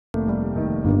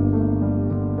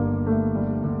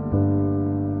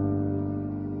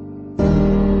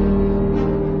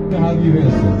have you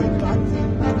here, sir.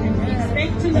 We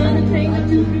expect to learn a thing or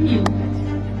two from you.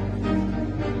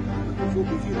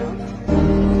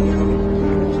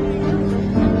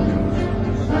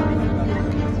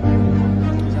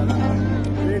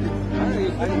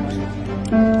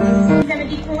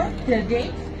 Till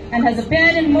date, and has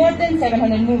appeared in more than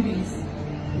 700 movies.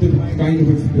 The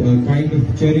kind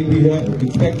of cheering we were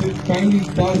expected. Kindly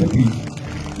start the piece.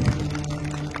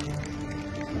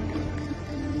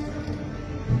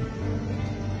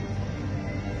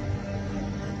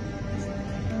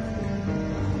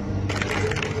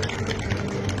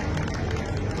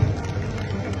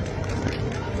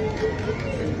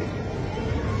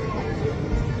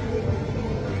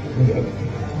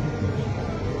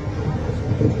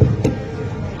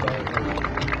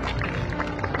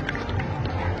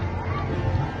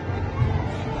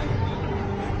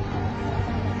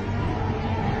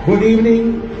 Good evening.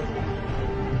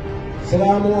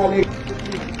 Assalamu alaikum.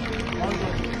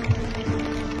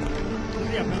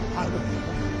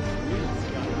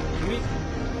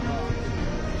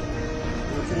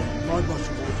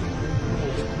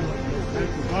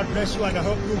 God bless you, and I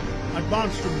hope you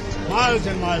advance to miles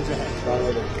and miles ahead.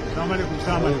 Assalamu alaikum.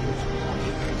 Assalamu alaikum.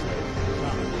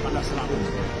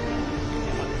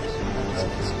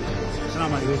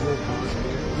 Assalamu alaikum.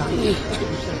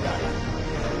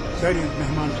 Very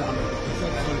mehman saab.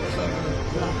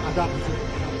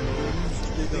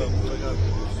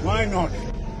 Why not?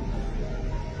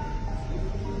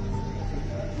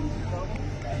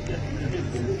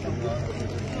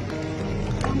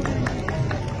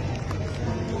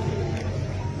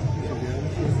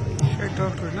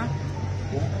 Doctor, na?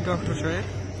 Doctor Shahid.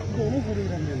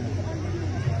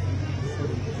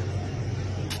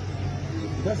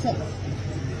 That's up.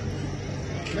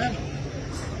 Ma'am.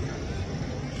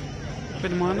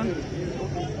 Permanen.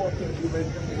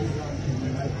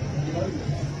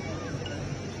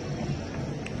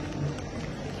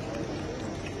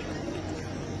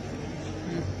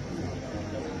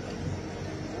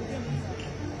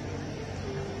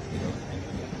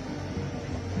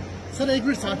 Sir एक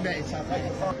minute साथ में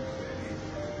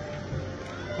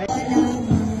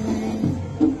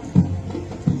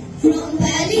From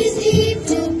valleys deep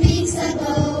to peaks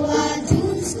above, our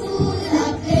Doon school,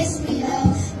 our place we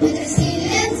love. With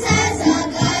resilience as our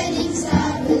guiding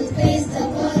star, we'll face the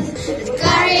world. With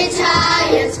courage high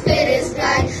and spirit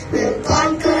bright, we'll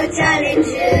conquer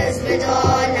challenges with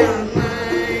all our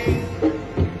might.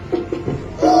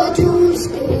 Oh, Doon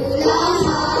school, our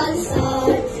hearts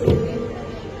are true.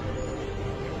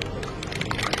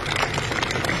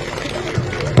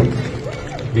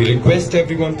 We request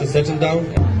everyone to settle down.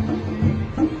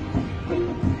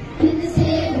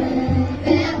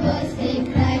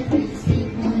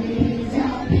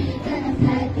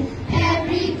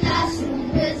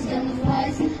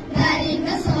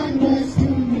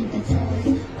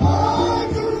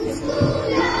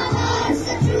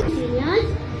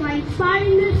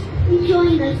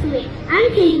 Enjoying us way and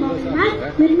playing on the map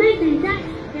with my friends.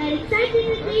 They are excited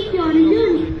to take you on a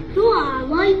journey through our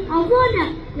world of wonder.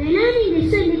 We're learning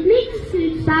this and it makes us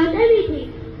feel about everything.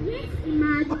 Yes,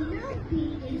 imagine now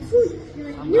being in school.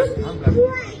 Learning new things through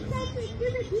our exciting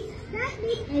activities that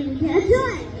make every day a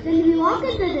joy. When we walk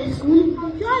into the school of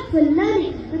joyful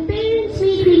learning, the parents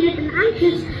may feel a little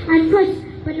anxious at first,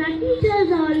 but our teachers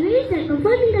are always there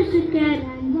comforting us with care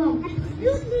and warmth.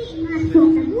 Absolutely imagine from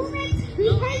the moment we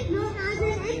help learn as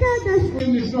an enter the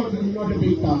school. It's not a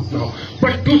big task now.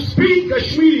 But to speak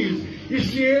Kashmiri,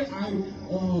 इसलिए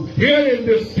here in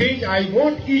this stage, I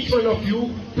want each one of you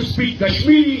to speak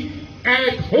Kashmiri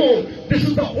at home. This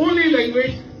is the only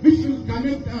language which will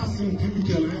connect us in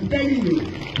future. I am telling you,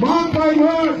 mark my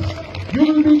words, you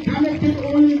will be connected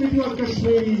only with your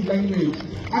Kashmiri language.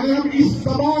 अगर हम इस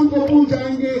जबान को भूल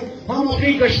जाएंगे, हम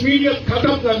अपनी कश्मीरियत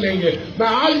खत्म कर लेंगे. मैं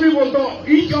आज भी बोलता हूँ,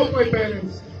 each of my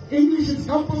parents, English is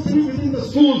compulsory within the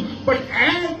school, but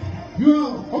at your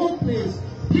home place,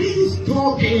 please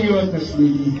talk in your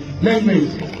Kashmiri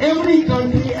language. Every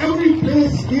country, every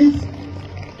place is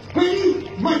very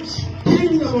much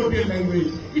caring about their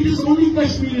language. It is only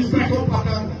Kashmiri is better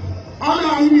pattern. आधा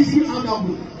अंग्रेजी आधा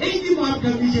एक ही बात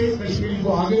कर दीजिए, कश्मीरी को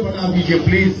आगे बढ़ा दीजिए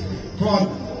प्लीज. फॉर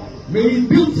मेरी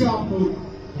दिल से आपको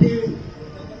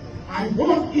I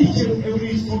want each and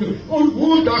every student. और वो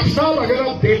डॉक्टर साहब अगर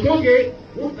आप देखोगे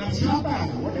वो दर्शाता है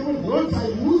what ever words I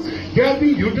use they are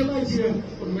being utilised here.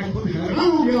 और मैं खुद हैरान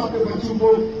हो गया अपने बच्चों को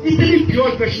इतनी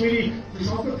प्योर कश्मीरी.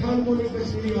 शौकत खान को नहीं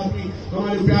कश्मीरी आती,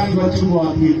 हमारे प्यारे बच्चों को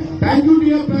आती है. Thank you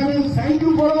dear parents, thank you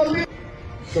for all this.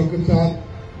 Shaukat साहब,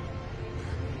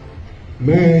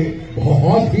 मैं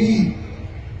बहुत ही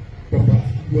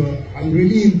I am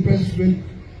really impressed with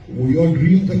your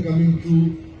dreams are coming true,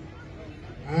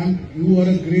 and you are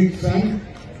a great son.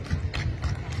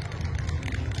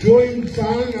 जो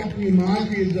इंसान अपनी माँ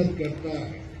की इज्जत करता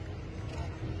है,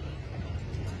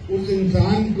 उस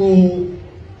इंसान को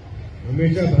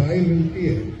हमेशा बधाई मिलती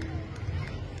है।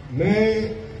 मैं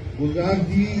गुलजार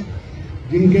जी,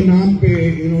 जिनके नाम पे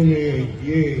इन्होंने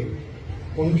ये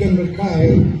फंक्शन रखा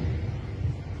है,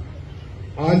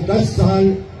 आज 10 साल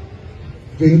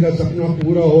जो इनका सपना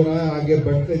पूरा हो रहा है, आगे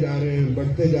बढ़ते जा रहे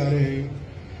हैं।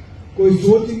 कोई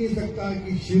सोच ही नहीं सकता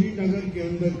कि श्रीनगर के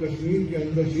अंदर, कश्मीर के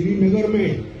अंदर, श्रीनगर में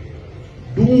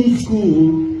डून स्कूल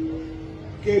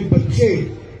के बच्चे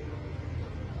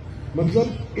मतलब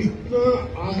इतना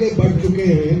आगे बढ़ चुके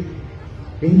हैं।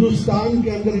 हिंदुस्तान के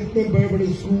अंदर इतने बड़े बड़े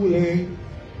स्कूल हैं,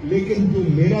 लेकिन जो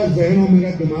मेरा जहन और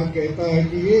मेरा दिमाग कहता है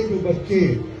कि ये जो बच्चे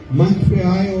मंच पे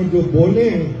आए और जो बोले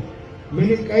हैं,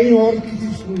 मैंने कहीं और किसी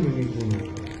स्कूल में नहीं सुना।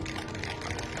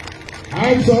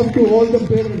 Hats off to all the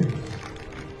parents.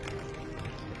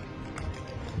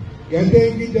 कहते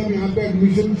हैं कि जब यहाँ पे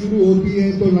एडमिशन शुरू होती है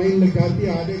तो लाइन लग जाती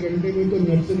है, आधे घंटे में तो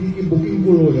नर्सरी की बुकिंग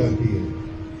फुल हो जाती है।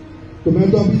 तो मैं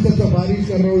तो अभी से सिफारिश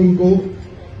कर रहा हूँ इनको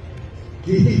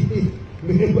कि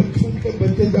मेरे बच्चों के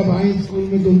बच्चे जब आए स्कूल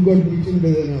में तो उनको एडमिशन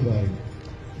दे देना भाई।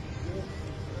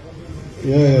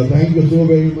 Thank you so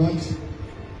very much.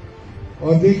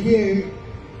 और देखिए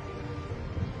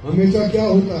हमेशा क्या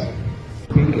होता है,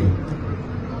 ठीक है,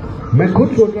 मैं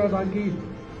खुद सोच रहा था कि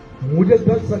मुझे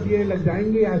 10 सदिये लग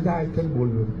जाएंगे ऐसा एक्शन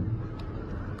बोलने में,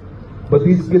 but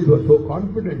these kids were so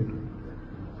confident.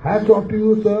 Hats off to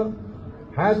you, sir.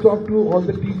 Hats off to all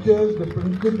the teachers, the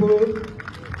principals.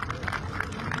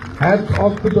 Hats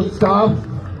off to the staff.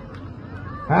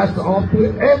 Hats off to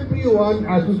everyone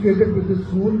associated with the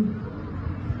school.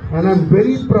 And I'm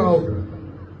very proud.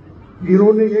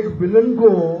 इन्होंने एक villain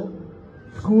को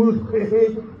school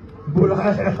में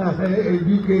बुलाया है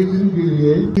education के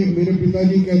लिए। मेरे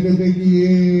पिताजी कहते थे कि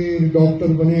ये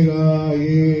डॉक्टर बनेगा,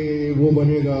 ये वो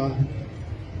बनेगा,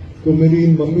 तो मेरी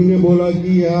मम्मी ने बोला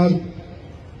कि यार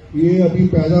ये अभी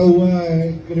पैदा हुआ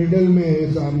है, क्रेडल में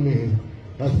है, सामने है,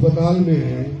 अस्पताल में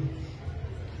है,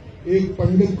 एक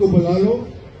पंडित को बुला लो,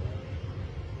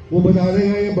 वो बता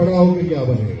देगा ये बड़ा होकर क्या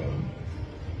बनेगा।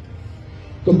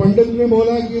 तो पंडित ने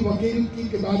बोला कि वकील की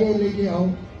किताबें लेके आओ।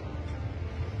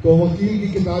 तो वकील की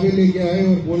किताबें लेके आए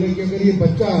और बोले कि अगर ये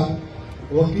बच्चा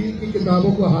वकील की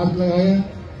किताबों को हाथ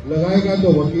लगाएगा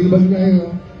तो वकील बन जाएगा।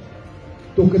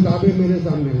 तो किताबें मेरे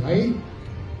सामने लाई,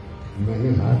 मैंने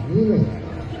हाथ नहीं लगाया।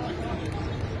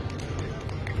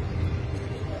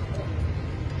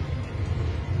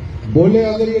 बोले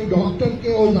अगर ये डॉक्टर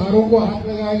के औजारों को हाथ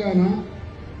लगाएगा ना,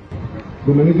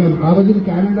 तो मैंने कहा I was in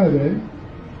Canada then,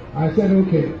 I said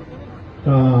okay,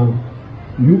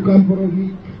 you come for a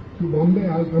week to Bombay,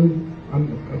 I'm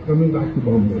coming back to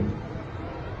Bombay.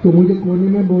 तो मुझे कोने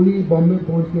में बोली बॉम्बे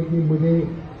पहुंचने की मुझे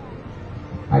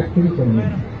एक्टिंग करनी है।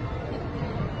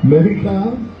 मैंने कहा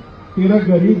तेरा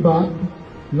गरीब बाप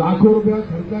लाखों रुपया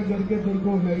खर्चा करके तेरे को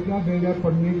अमेरिका भेजा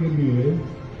पढ़ने के लिए,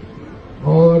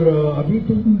 और अभी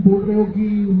तुम बोल रहे हो कि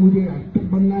मुझे एक्टर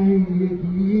बनना है,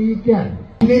 ये क्या है?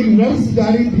 एक नर्स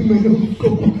जारी थी, मैंने उसको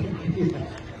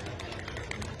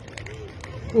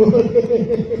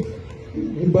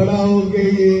बड़ा हो के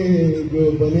ये जो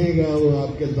बनेगा वो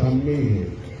आपके सामने ही है।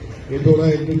 ये थोड़ा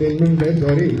एंटरटेनमेंट है,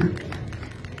 सॉरी।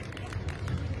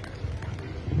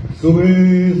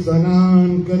 सुबह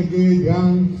स्नान करके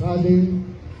ध्यान साधे,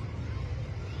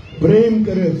 प्रेम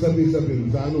करे सभी सब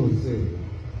इंसानों से,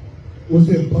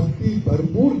 उसे भक्ति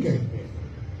भरपूर कहते हैं।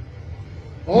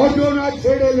 और जो ना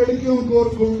छेड़े लड़कियों को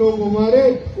और गुंडों को मारे,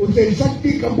 उसे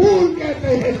शक्ति कपूर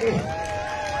कहते हैं।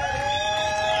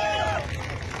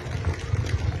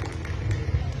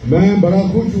 मैं बड़ा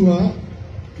खुश हुआ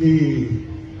कि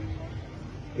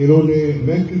इन्होंने,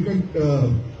 मैं cricket,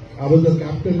 I was the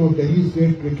captain of Delhi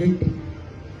state cricket,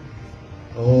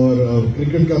 और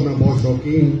क्रिकेट का मैं बहुत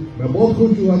शौकीन। मैं बहुत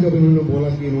खुश हुआ जब इन्होंने बोला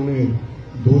कि इन्होंने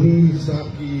धोनी साहब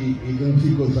की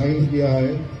एजेंसी को साइन किया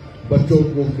है बच्चों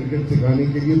को क्रिकेट सिखाने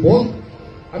के लिए। बहुत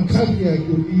अच्छा किया है,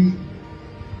 क्योंकि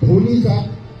धोनी साहब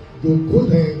जो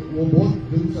खुद है वो बहुत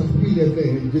दिलचस्पी लेते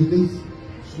हैं जिस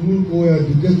स्कूल को या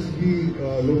जिस भी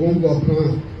लोगों को अपना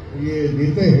ये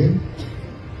देते हैं।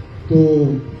 तो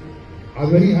आई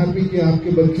वेरी हैप्पी कि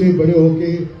आपके बच्चे बड़े होके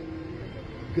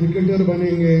क्रिकेटर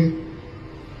बनेंगे,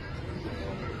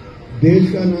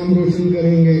 देश का नाम रोशन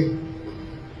करेंगे।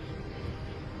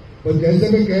 पर जैसे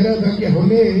मैं कह रहा था कि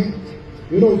हमें,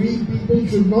 we people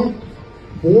should not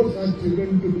force our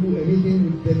children to do anything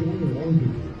they don't want to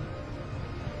do.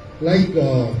 Like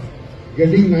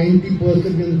getting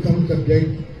 90% in some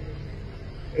subject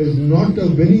is not a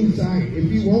winning sign. If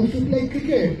he wants to play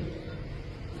cricket,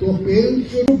 तो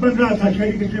parents बन रहा था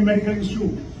शहरी Krishna medical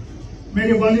institute.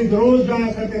 मेरे वालिद रोज जाया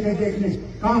करते थे देखने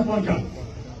कहाँ पहुंचा।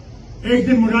 एक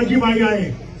दिन मुराजी भाई आए,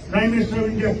 प्राइम मिनिस्टर ऑफ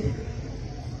इंडिया के,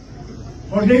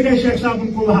 और ले गए शेख साहब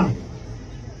उनको वहां।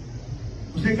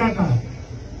 उसने क्या कहा,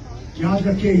 याद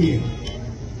रखिए ये,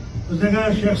 उसने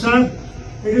कहा शेख साहब,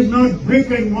 it is not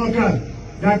brick and mortar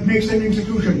that makes an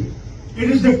institution. It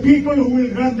is the people who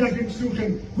will run that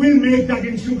institution, will make that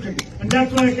institution. And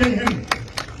that's why I tell him,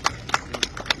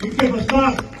 इनके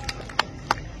बस्तार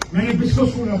मैंने बिस्को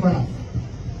स्कूल में पढ़ा,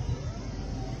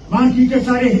 वहां टीचर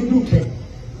सारे हिंदू थे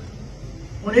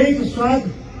और एक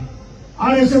उस्ताद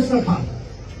RSS का था।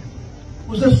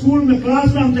 उसे स्कूल में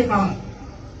क्लास में हमसे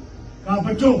कहा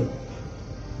बच्चों,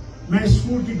 मैं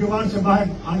स्कूल की दीवार से बाहर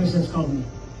आरएसएस का हूं,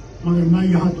 मगर मैं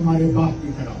यहां तुम्हारे बाप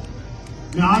की तरह हूं।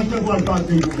 मैं आज तक वो अल्फाज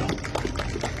नहीं भूला।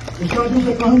 उस्तादों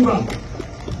से कहूंगा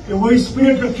कि वही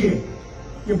स्पिरिट रखिए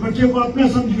कि बच्चे को अपना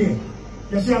समझिए,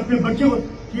 जैसे अपने बच्चे को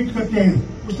ट्रीट करते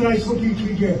हैं उस तरह इसको ट्रीट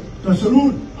कीजिए, तो जरूर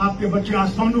आपके बच्चे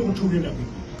आसमानों को छूने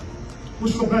लगेंगे।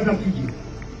 उसको पैदा कीजिए,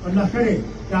 अल्लाह करे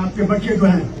कि आपके बच्चे जो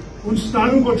हैं उन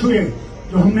सितारों को छुए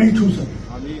जो हम नहीं छू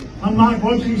सकते, हम वहां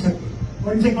पहुंच नहीं सकते।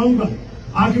 और इनसे कहूंगा,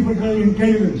 आर्टिफिशियल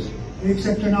इंटेलिजेंस एक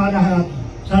सेक्शन आ रहा है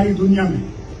सारी दुनिया में,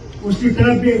 उसकी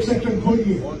तरफ भी एक सेक्शन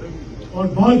खोलिए, और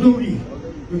बहुत जरूरी है,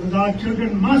 because our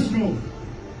children must know.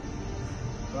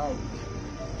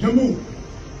 Jammu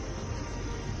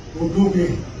वो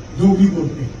डोगरी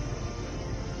बोलते हैं,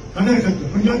 कदर करते,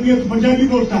 पंजाबी है तो पंजाबी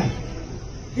बोलता है,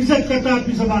 इज्जत करता है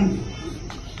अपनी जबान की।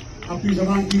 अपनी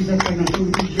जबान की इज्जत करना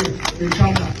शुरू कीजिए,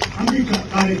 इंशाअल्लाह हम भी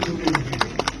कार्य शुरू करेंगे।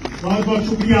 बहुत बहुत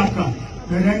शुक्रिया आपका,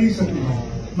 मैं रह नहीं सकूंगा,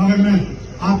 मगर मैं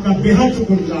आपका बेहद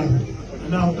शुक्रगुजार हूँ।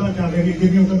 अल्लाह होता चाहे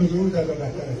गिरियों का मैं जरूर ज्यादा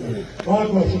बेहतर है।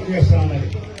 बहुत बहुत शुक्रिया। अस्सलाम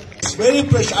वालेकुम। It's very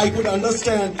precious. I could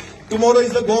understand. Tomorrow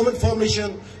is the government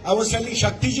formation. I was telling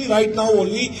Shakti ji right now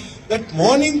only that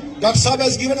morning Dr. Saab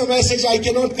has given a message, I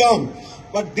cannot come.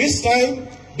 But this time,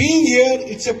 being here,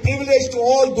 it's a privilege to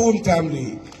all Doon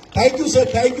family. Thank you, sir.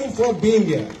 Thank you for being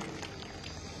here.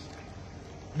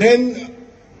 Then,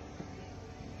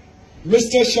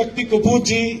 Mr. Shakti Kapoor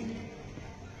ji.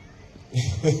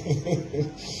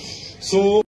 So.